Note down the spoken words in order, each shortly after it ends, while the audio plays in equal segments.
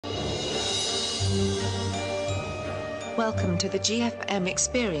Welcome to the GFM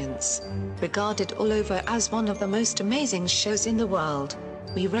experience. Regarded all over as one of the most amazing shows in the world,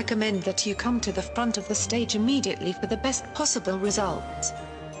 we recommend that you come to the front of the stage immediately for the best possible results.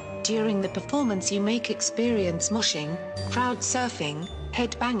 During the performance you may experience moshing, crowd surfing,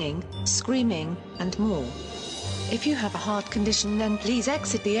 head banging, screaming, and more. If you have a heart condition, then please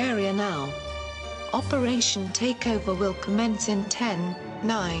exit the area now. Operation Takeover will commence in 10,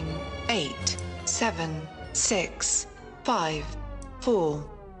 9, 8, 7, 6, 5, 4,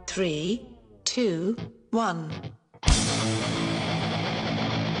 3, 2, 1.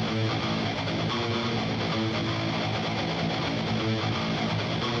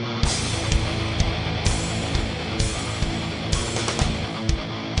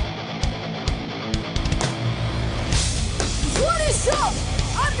 What is up?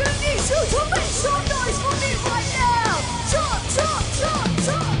 I'm gonna need you to make some noise for me right now. Jump, jump, jump,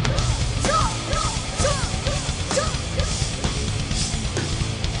 jump. Jump, jump, jump, jump.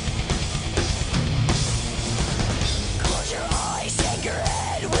 Close your eyes, shake your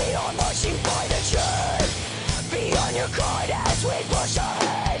head. We are marching by the train. Be on your guard as we push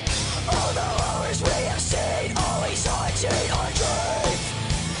ahead. All the horrors we have seen, always haunting our dreams.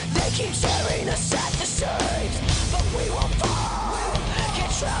 They keep staring us at the seams, but we won't fall. Get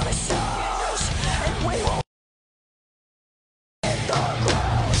drowned in stars, and we won't hit the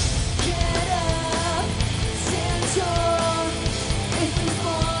ground. Get up, stand tall. If we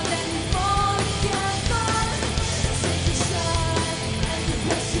fall, then we fall together. Take a shot at the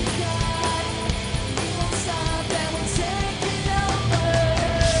best you got. We won't stop, and we'll take it over.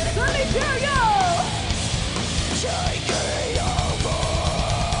 Let me hear you. Take it over.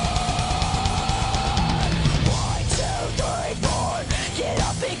 1, 2, 3, 4. Get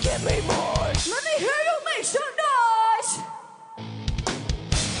up and give me more. Let me hear you make some noise.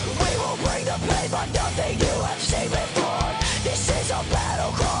 We will bring the pain, but nothing you have seen before. This is a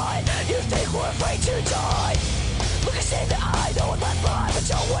battle cry. You think we're afraid to die? Look us in the eye, no one left behind, but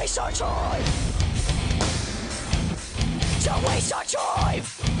don't waste our time. Don't waste our time.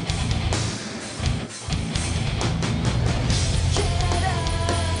 Get up,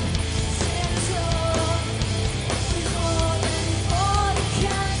 stand tall. We fall and we fall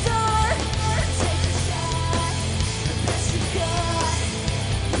together. Take a shot, the best you got.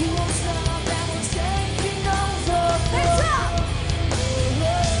 We won't stop and we're taking over. Hands up!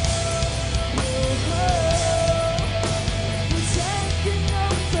 We're taking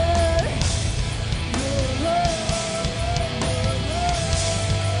over.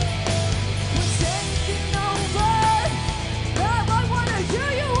 We're taking over. Now I wanna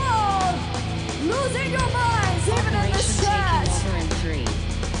hear you all losing your minds, even in the chat. Taking over in 3,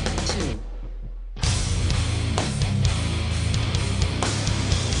 2.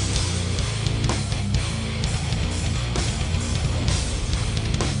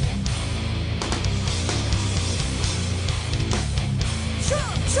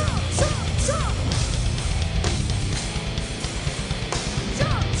 Jump, jump, jump, jump.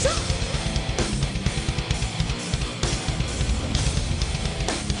 Jump, jump.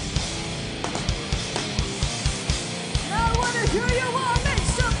 Now I wanna hear you all make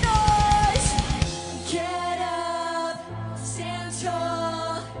some noise. Get up, stand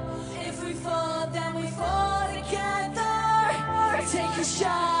tall. If we fall, then we fall together. Take a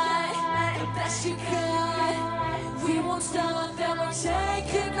shot, the best you got. We won't stop, then we're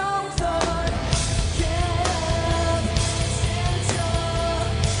taking over. Get up, stand tall.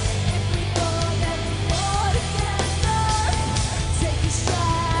 If we fall, then we fall together. Take a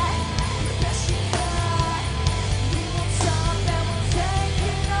shot, the best you got. We won't stop, then we're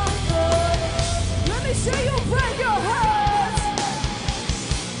taking over. Let me see you bring your hands.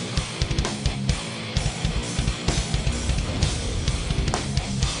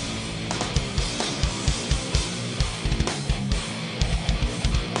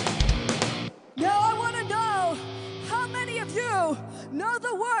 Now I want to know how many of you know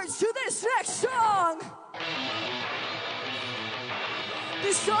the words to this next song.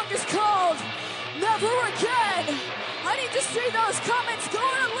 This song is called Never Again. I need to see those comments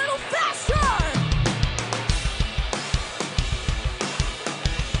going a little faster.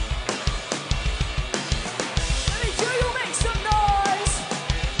 Let me hear you make some noise.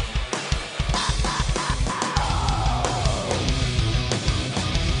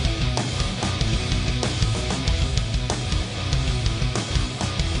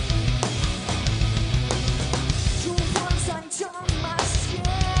 Two ones under my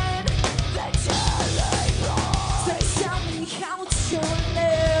skin. They're telling lies. They tell me how to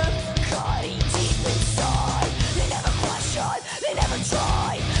live.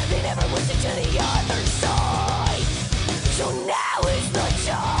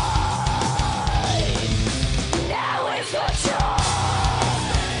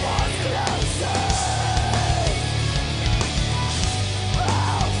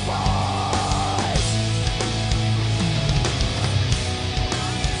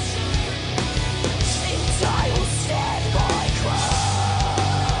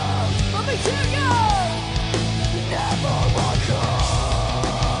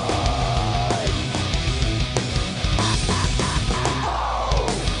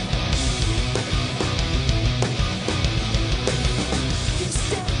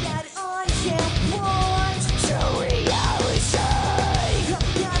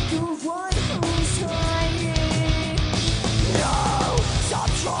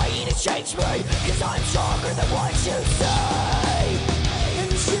 touch me, 'cause I'm stronger than what you say.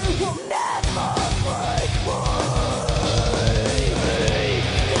 And you will never break me.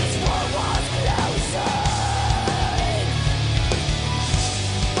 This war was closing.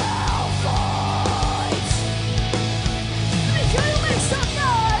 I'll fight. Can you make some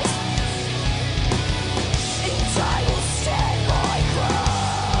noise? And I will stand my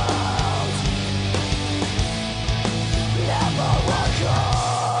ground. Never walk on.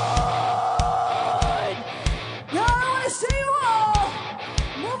 Now I wanna see you all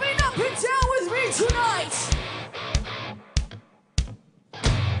moving up and down with me tonight.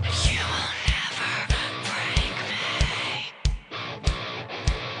 You will never break me.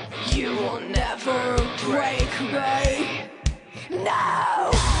 You will never break me. No,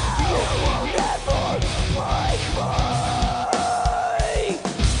 you will never break me.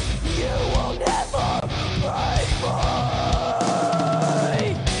 You will never break me.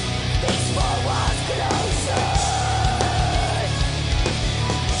 This war was closer.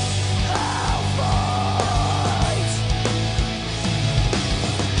 I'll fight.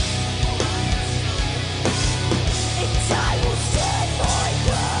 And I will stand my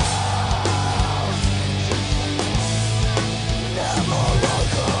ground. Never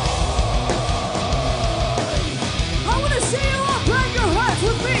walk on. I wanna see you all bang your heads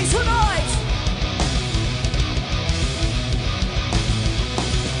with me tonight.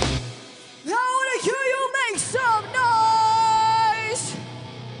 I wanna hear you make some noise.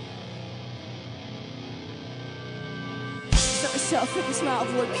 Set yourself in the smile,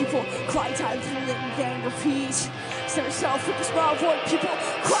 avoid people. Cry time, little and then repeat. Set yourself in the smile, avoid people.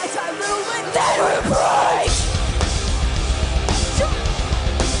 Cry time, little and then repeat. Jump.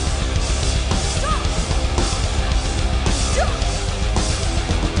 Jump. Jump.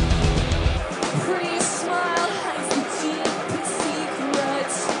 Pretty smile has the deepest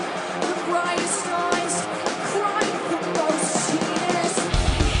secrets. The brightest eyes cry the most tears.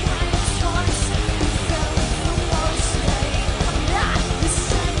 Highest hearts felt the most pain. I'm not the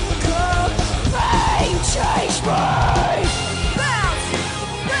same girl. Pain changed me. Bounce,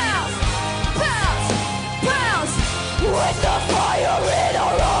 bounce, bounce, bounce. With the fire in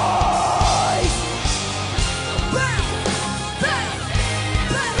our eyes. Bounce, bounce,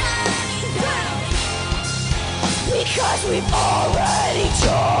 bounce, bounce. Because we've already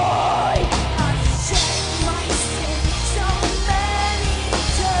tried. I've shed my skin so many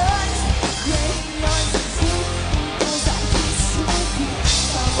times. Getting on the food because I used to be.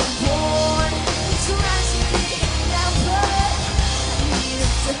 I was born tragedy now, but I need a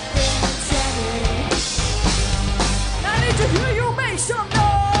different identity. I need to hear you make some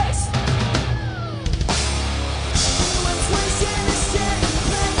noise. When twisting the shit,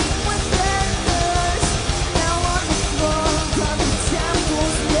 playing with vendors. Now on the floor, coming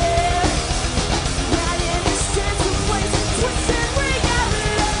temples there. Not in the sense of place and twisted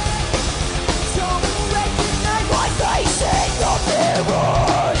reality. Don't recognize my face in the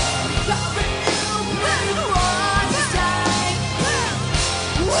mirror. Covering you with one side.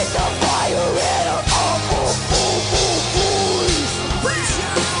 With the fire in our awful voice. We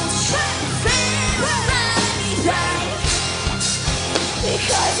shall feel anything.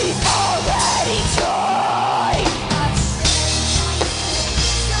 Because he's already tried. I've shed my skin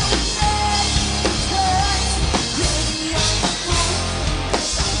so many times. Getting on the floor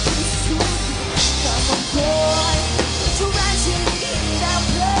because I used to be. I'm a boy, tragedy now,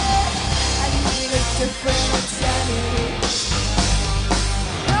 but I need a different identity.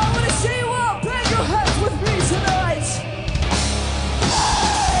 I wanna see you all bang your heads with me tonight.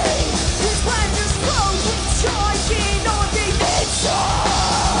 Hey, this plan just flows with charging on the inside.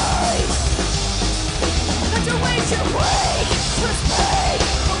 Let your way to break, to speak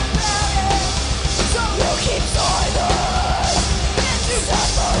about it. So you keep silent and you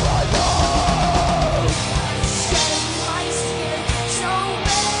suffer alone. Shed my skin so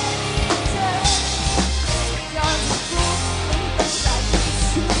many times. Getting on the floor because I used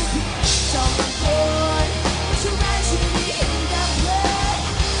to be. Someone born tragedy in their blood.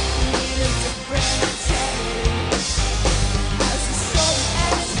 Need a different identity. As the story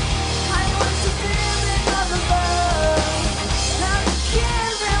ends, I want to feel another love. I'm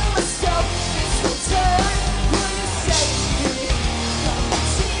killing myself. This will turn. Will you save me from the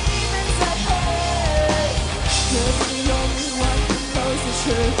demons I hate? You're the only one who knows the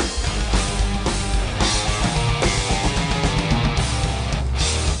truth.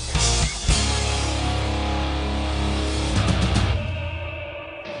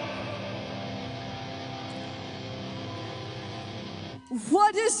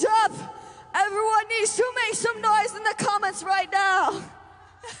 What is up? Everyone needs to make some noise in the comments right now.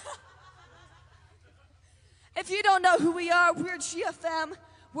 If you don't know who we are, we're GFM.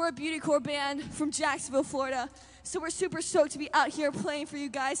 We're a beautycore band from Jacksonville, Florida. So we're super stoked to be out here playing for you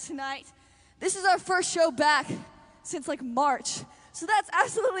guys tonight. This is our first show back since like March. So that's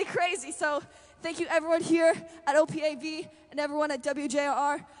absolutely crazy. So thank you everyone here at OPAV and everyone at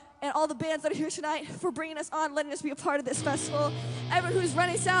WJR and all the bands that are here tonight for bringing us on, letting us be a part of this festival. Everyone who's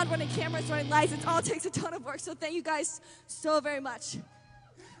running sound, running cameras, running lights, it all takes a ton of work. So thank you guys so very much.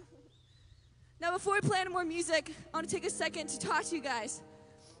 Now before we play any more music, I want to take a second to talk to you guys.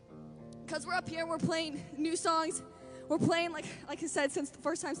 Because we're up here and we're playing new songs. We're playing, like I said, since the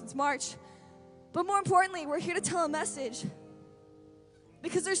first time since March. But more importantly, we're here to tell a message.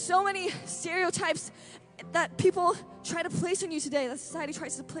 Because there's so many stereotypes that people try to place on you today, that society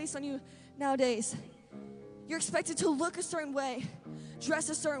tries to place on you nowadays. You're expected to look a certain way, dress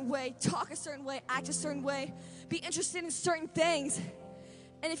a certain way, talk a certain way, act a certain way, be interested in certain things.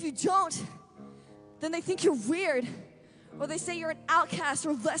 And if you don't, then they think you're weird, or they say you're an outcast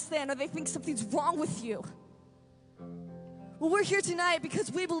or less than, or they think something's wrong with you. Well, we're here tonight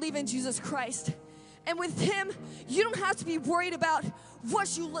because we believe in Jesus Christ. And with Him, you don't have to be worried about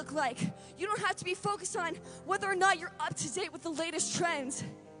what you look like. You don't have to be focused on whether or not you're up to date with the latest trends.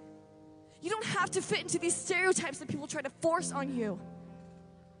 You don't have to fit into these stereotypes that people try to force on you.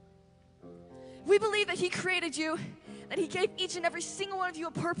 We believe that He created you, that He gave each and every single one of you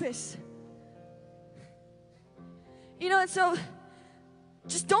a purpose. You know, and so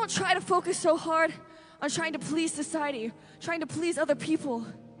just don't try to focus so hard on trying to please society, trying to please other people.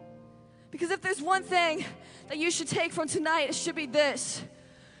 Because if there's one thing that you should take from tonight, it should be this.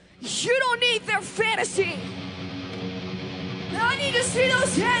 You don't need their fantasy. I need to see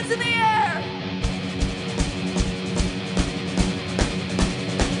those hands in the air.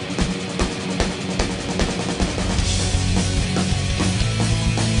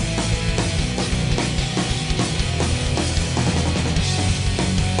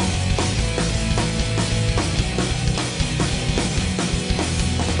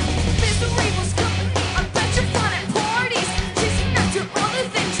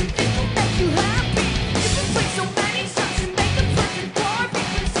 So many shots and make the perfect Barbie.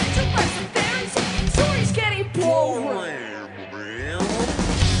 Concentrate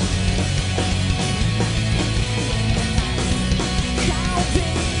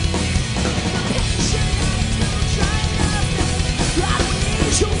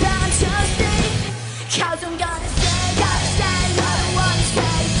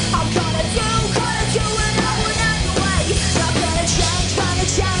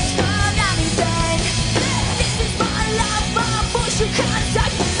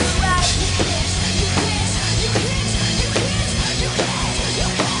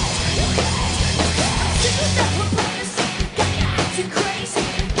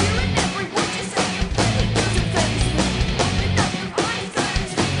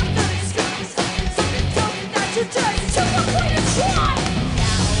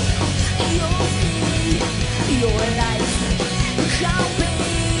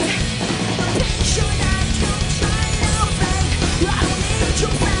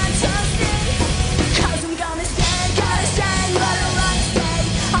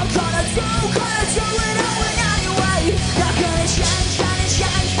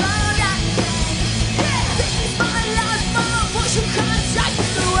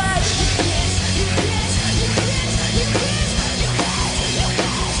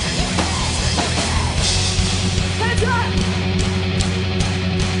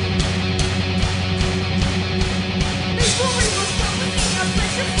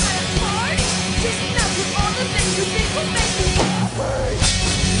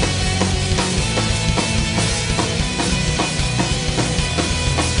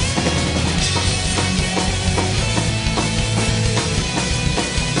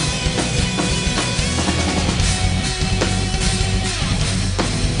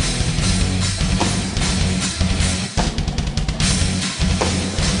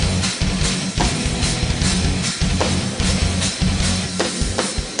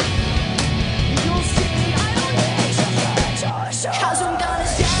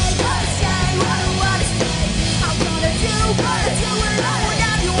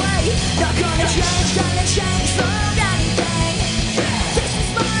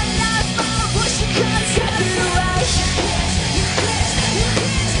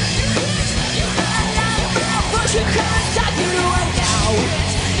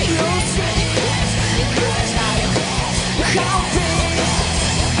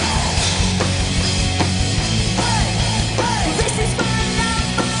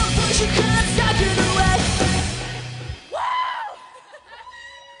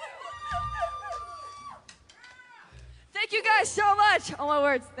much. Oh my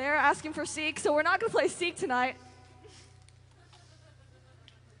words, they're asking for Seek, so we're not gonna play Seek tonight.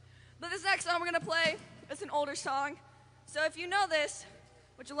 But this next song we're gonna play, it's an older song. So if you know this,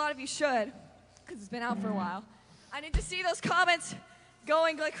 which a lot of you should, because it's been out for a while, I need to see those comments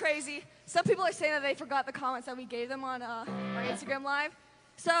going like crazy. Some people are saying that they forgot the comments that we gave them on our Instagram Live.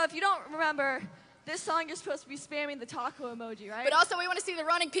 So if you don't remember, this song you're supposed to be spamming the taco emoji, right? But also we want to see the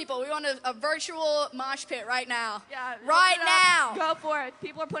running people. We want a virtual mosh pit right now. Yeah, right now. Go for it.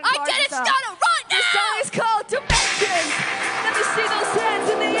 People are putting I cards did it, and stuff. Stunner, right now. This song is called Dimensions. Let me see those hands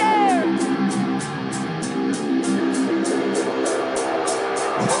in the air.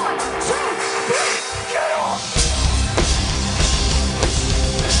 1, 2, 3, get off.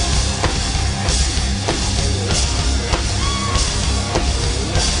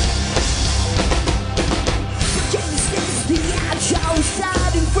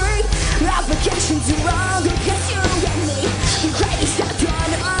 Outside and free, applications are wrong against you and me. The greatest I've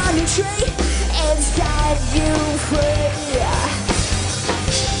done on a tree is set you free.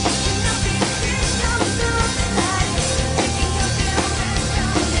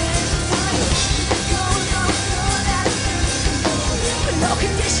 No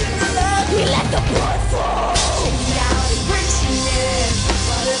conditional love, we let the blood flow. Shaking out and reaching in,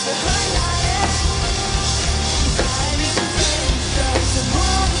 but if it hurt not it.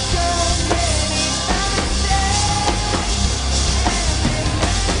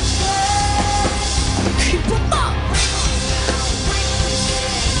 Keep 'em up.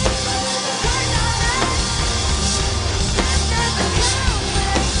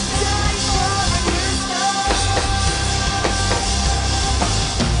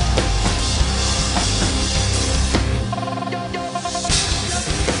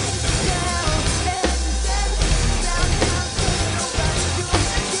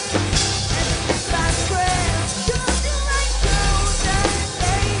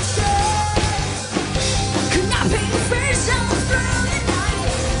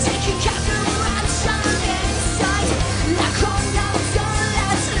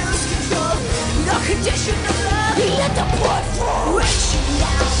 Conditional love, he let the blood flow. Reaching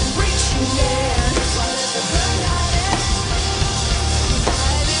out, reaching in. What if it hurt not it? I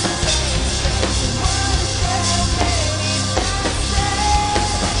didn't say what is there, maybe something.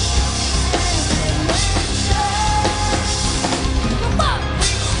 Come on. Reaching in.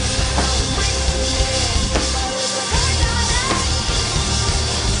 What if it hurt not it?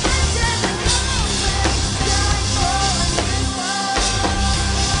 After the moment, time for a new love.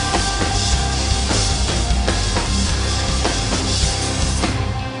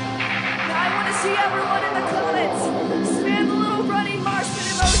 See everyone in the comments. Spam the little running march pit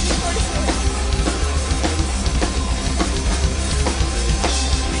emoji person.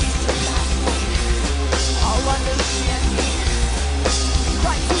 I'll understand me.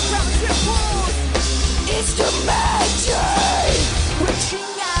 Right to relative pulls. It's the magic.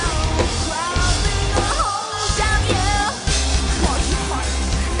 Reaching out, grabbing a hold of you. Want your heart,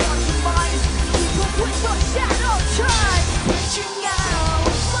 want your mind. Keep up with the shadow time. Reaching out,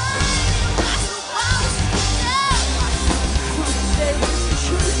 finding what's supposed to know.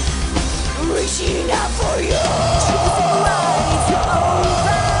 Reaching out for you. Choosing right over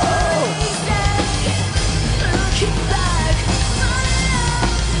easy. Looking back, my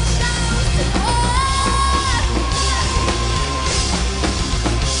love shows the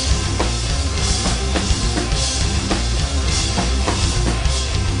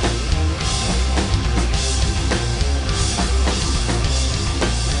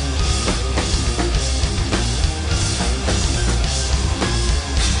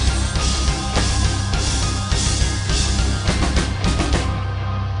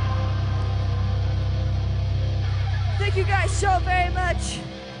Thank you guys so very much.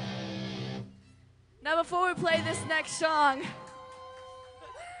 Now before we play this next song,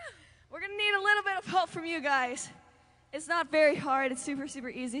 we're gonna need a little bit of help from you guys. It's not very hard, it's super, super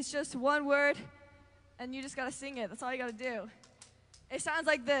easy. It's just one word, and you just gotta sing it. That's all you gotta do. It sounds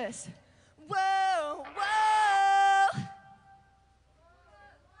like this. Whoa, whoa.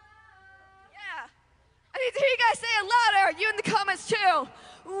 Yeah. I need to hear you guys say it louder. You in the comments too.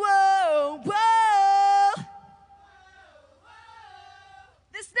 Whoa, whoa.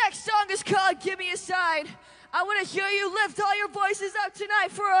 This next song is called Give Me a Sign. I want to hear you lift all your voices up tonight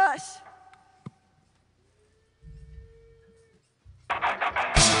for us. It's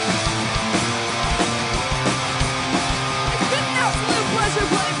been an absolute pleasure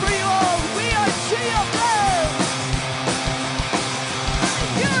playing for you all. We are GFM.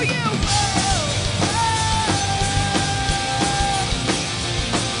 Hear you.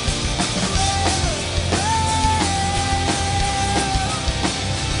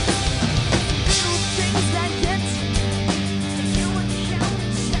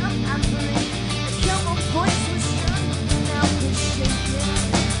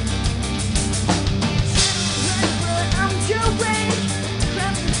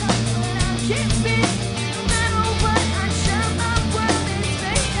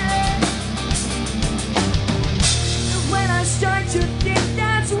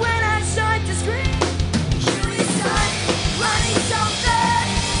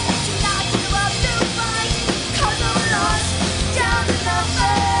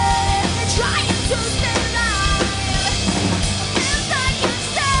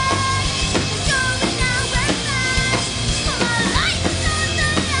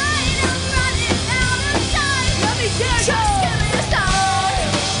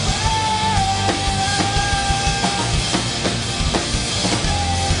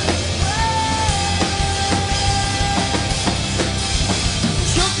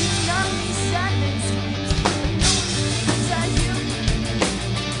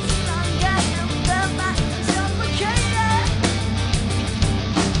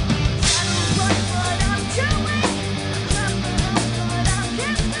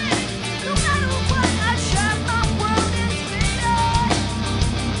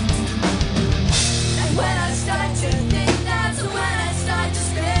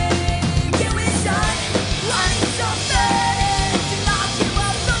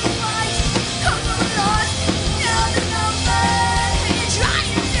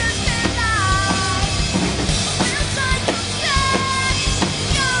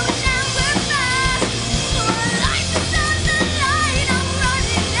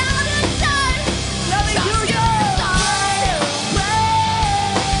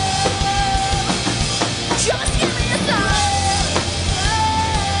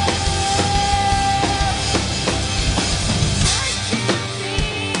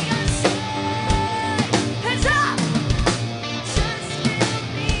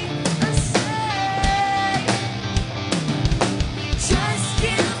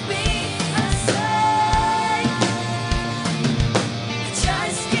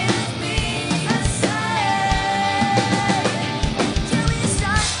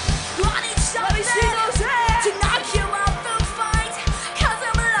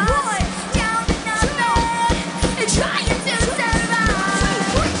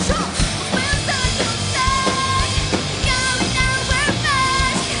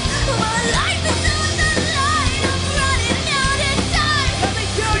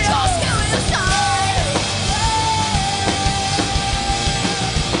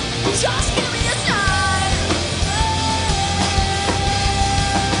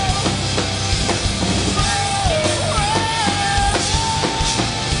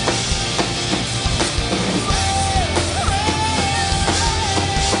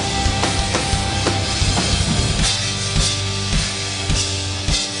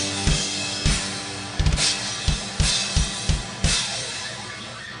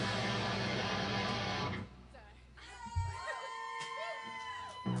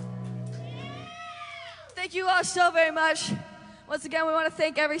 all so very much. Once again, we want to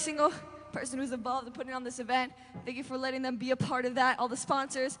thank every single person who's involved in putting on this event. Thank you for letting them be a part of that. All the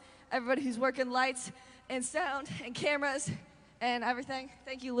sponsors, everybody who's working lights and sound and cameras and everything.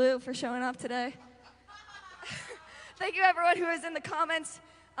 Thank you, Lou, for showing up today. Thank you, everyone who is in the comments.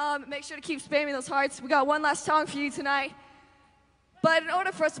 Make sure to keep spamming those hearts. We got one last song for you tonight. But in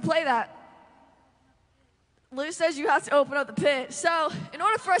order for us to play that, Lou says you have to open up the pit. So, in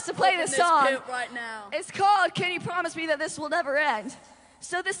order for us to play this song, pit right now. It's called Can You Promise Me That This Will Never End?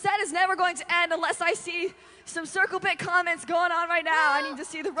 So this set is never going to end unless I see some circle pit comments going on right now. I need to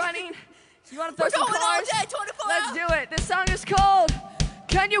see the running. You want to throw some cars? All day, 24 Let's hours. do it. This song is called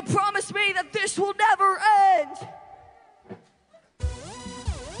Can You Promise Me That This Will Never End?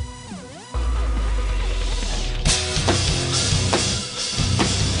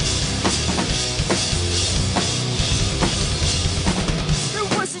 There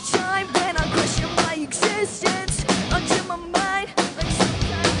was a time when I questioned my existence until my mind, like some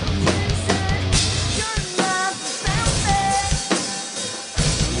kind of prison, turned my velvet.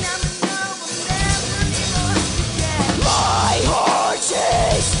 Now I know I'll never be lost again. My heart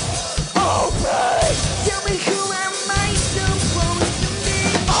is open. Tell me, who am I supposed to be?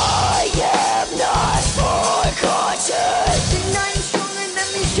 I am not forgotten. And I'm stronger than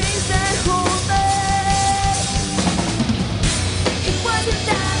these chains that hold me. It wasn't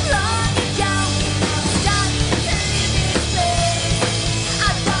that long ago when I was starting to live this place.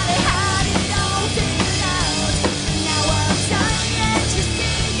 I thought I had it all figured out, but now I'm starting to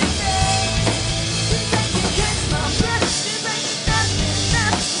see your face. Seems like you catch my breath, seems like there's nothing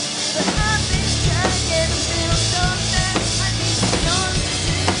left, but nothing's changing. Feel something. I need to know this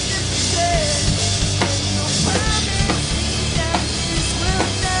isn't the case. And you promise me that this will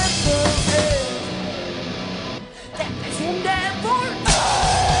never end. That this will never end.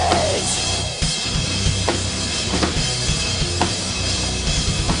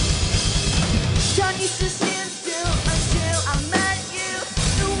 Time used to stand still until I met you.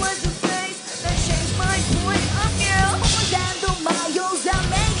 There was a face that changed my point of view. More than the miles that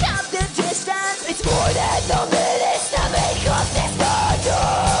make up the distance. It's more than the minutes that make up this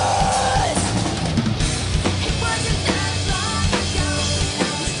madness. It wasn't that long ago when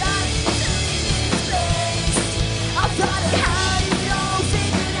I was starting to leave this place. I thought I had it all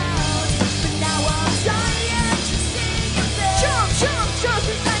figured out, but now I'm starting to see your face. Jump, jump, jump,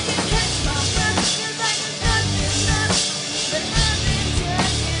 'cause I can catch my breath. Feels like there's nothing left, but nothing's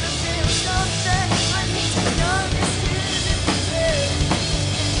changing. I feel something. I need to know this isn't the case.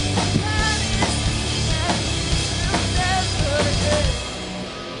 And you promise me that this will never end.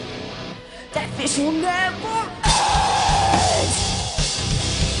 That this will never end.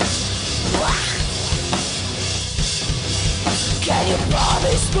 Can you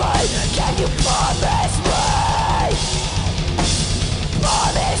promise me? Can you promise me?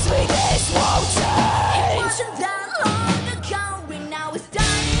 Promise me this won't change. Wasn't that long ago when I was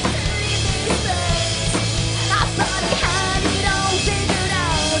starting to leave this place. I thought I had it all figured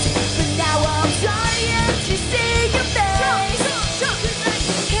out, but now I'm starting to see your face. Jump, 'cause I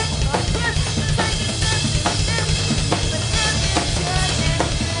can catch my breath. Feels like there's nothing left, but nothing's changing.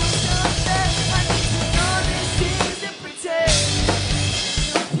 Feel something. I need to know this isn't pretend.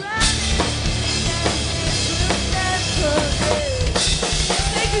 You promise me that this will never end.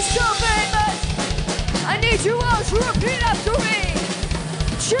 Thank you so very much. I need you all to repeat after me.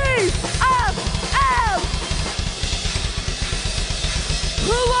 GFM.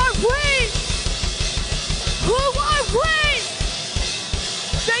 Who are we? Who are we?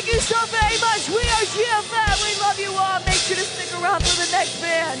 Thank you so very much. We are GFM. We love you all. Make sure to stick around for the next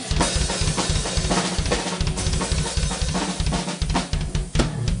band.